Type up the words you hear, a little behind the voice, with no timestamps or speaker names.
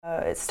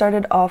It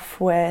started off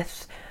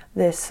with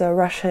this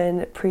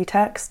Russian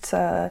pretext,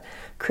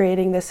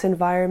 creating this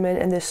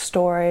environment and this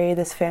story,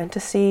 this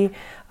fantasy,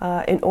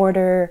 in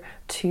order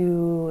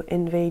to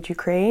invade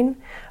Ukraine.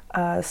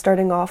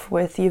 Starting off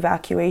with the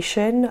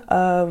evacuation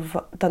of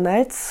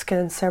Donetsk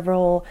and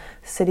several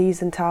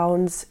cities and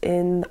towns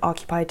in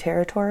occupied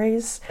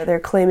territories. They're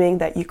claiming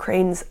that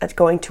Ukraine's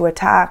going to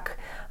attack,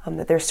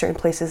 that there are certain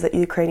places that the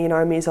Ukrainian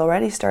army is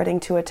already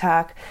starting to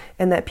attack,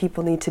 and that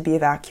people need to be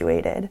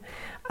evacuated.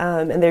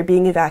 And they're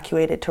being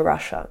evacuated to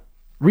Russia.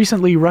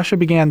 Recently, Russia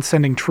began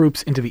sending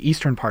troops into the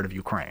eastern part of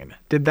Ukraine.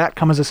 Did that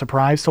come as a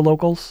surprise to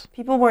locals?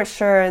 People weren't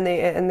sure, and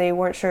they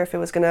weren't sure if it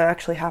was going to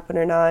actually happen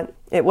or not.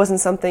 It wasn't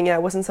something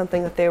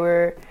that they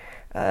were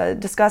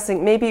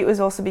discussing. Maybe it was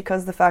also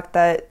because the fact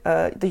that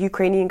the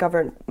Ukrainian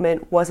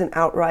government wasn't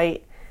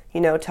outright,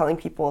 telling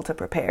people to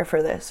prepare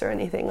for this or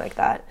anything like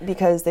that.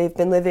 Because they've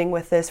been living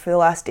with this for the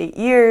last 8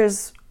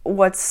 years.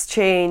 What's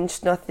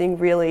changed? Nothing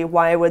really.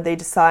 Why would they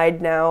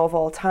decide now, of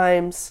all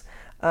times,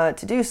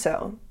 to do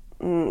so?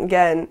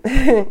 Again,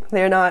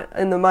 they're not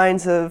in the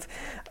minds of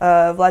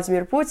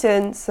Vladimir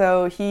Putin,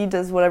 so he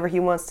does whatever he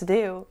wants to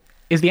do.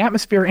 Is the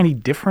atmosphere any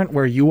different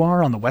where you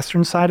are on the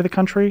western side of the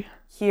country?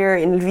 Here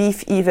in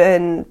Lviv,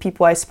 even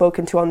people I've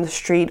spoken to on the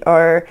street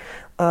are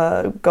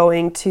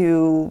going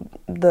to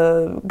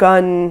the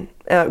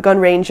gun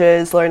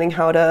ranges, learning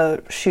how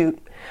to shoot,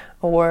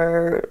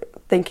 or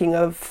thinking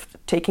of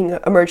taking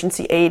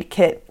emergency aid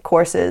kit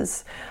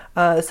courses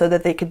so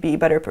that they could be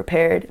better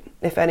prepared,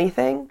 if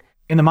anything.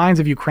 In the minds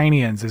of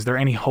Ukrainians, is there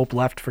any hope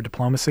left for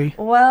diplomacy?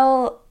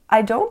 Well,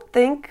 I don't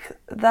think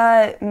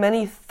that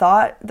many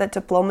thought that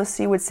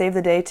diplomacy would save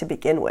the day to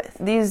begin with.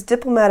 These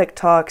diplomatic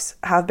talks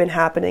have been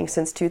happening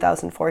since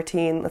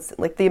 2014,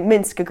 like the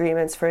Minsk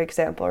agreements, for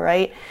example,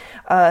 right?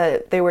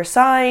 They were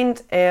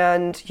signed,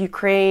 and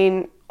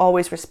Ukraine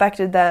always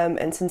respected them,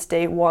 and since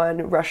day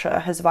one,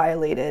 Russia has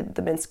violated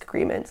the Minsk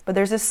agreements. But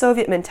there's this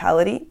Soviet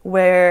mentality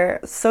where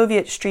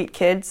Soviet street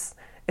kids,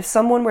 if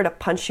someone were to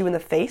punch you in the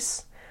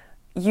face,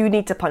 you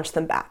need to punch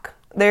them back.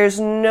 There's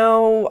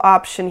no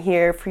option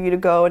here for you to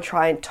go and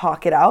try and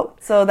talk it out.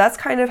 So that's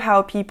kind of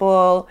how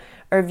people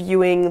are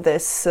viewing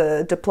this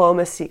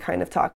diplomacy kind of talk.